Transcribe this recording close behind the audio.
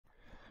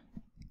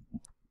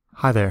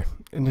Hi there.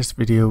 In this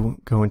video,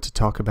 I'm going to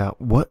talk about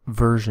what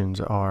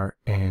versions are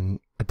in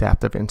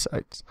Adaptive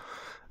Insights.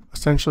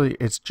 Essentially,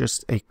 it's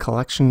just a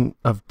collection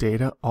of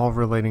data all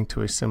relating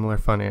to a similar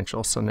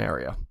financial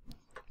scenario.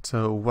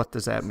 So what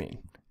does that mean?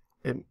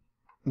 It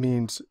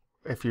means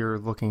if you're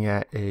looking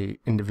at an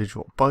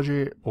individual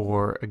budget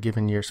or a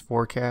given year's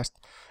forecast,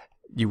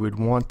 you would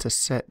want to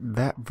set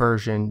that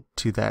version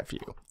to that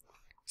view.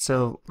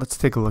 So let's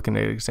take a look at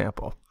an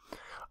example.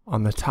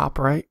 On the top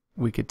right,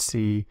 we could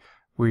see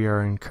we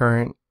are in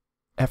current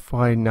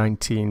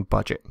FY19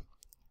 budget.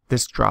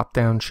 This drop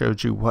down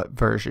shows you what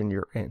version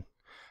you're in.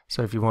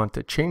 So if you want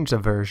to change the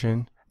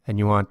version and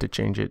you want to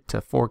change it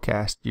to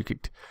forecast, you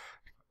could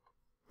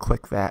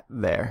click that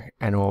there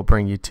and it will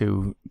bring you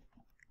to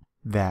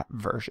that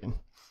version.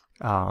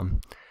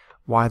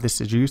 Why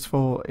this is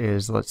useful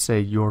is, let's say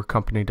your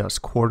company does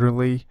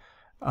quarterly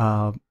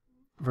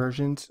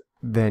versions,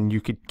 then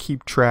you could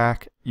keep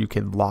track, you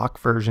could lock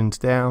versions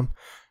down,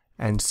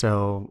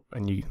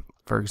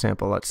 for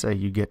example, let's say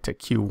you get to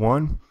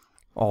Q1,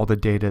 all the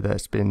data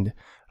that's been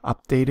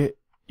updated,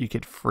 you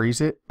could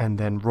freeze it and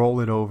then roll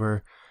it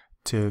over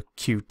to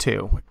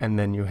Q2, and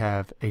then you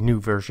have a new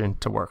version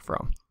to work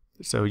from.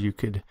 So you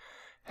could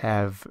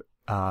have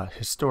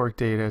historic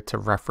data to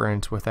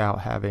reference without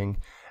having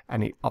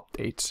any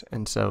updates,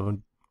 and so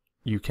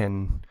you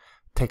can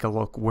take a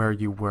look where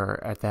you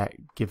were at that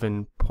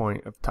given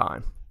point of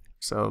time.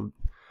 So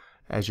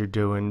as you're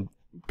doing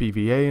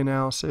BVA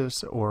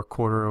analysis or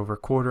quarter over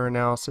quarter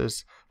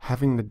analysis,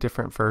 having the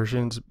different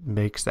versions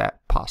makes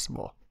that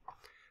possible.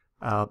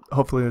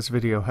 Hopefully this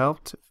video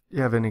helped. If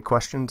you have any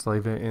questions,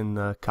 leave it in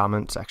the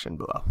comment section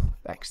below.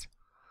 Thanks.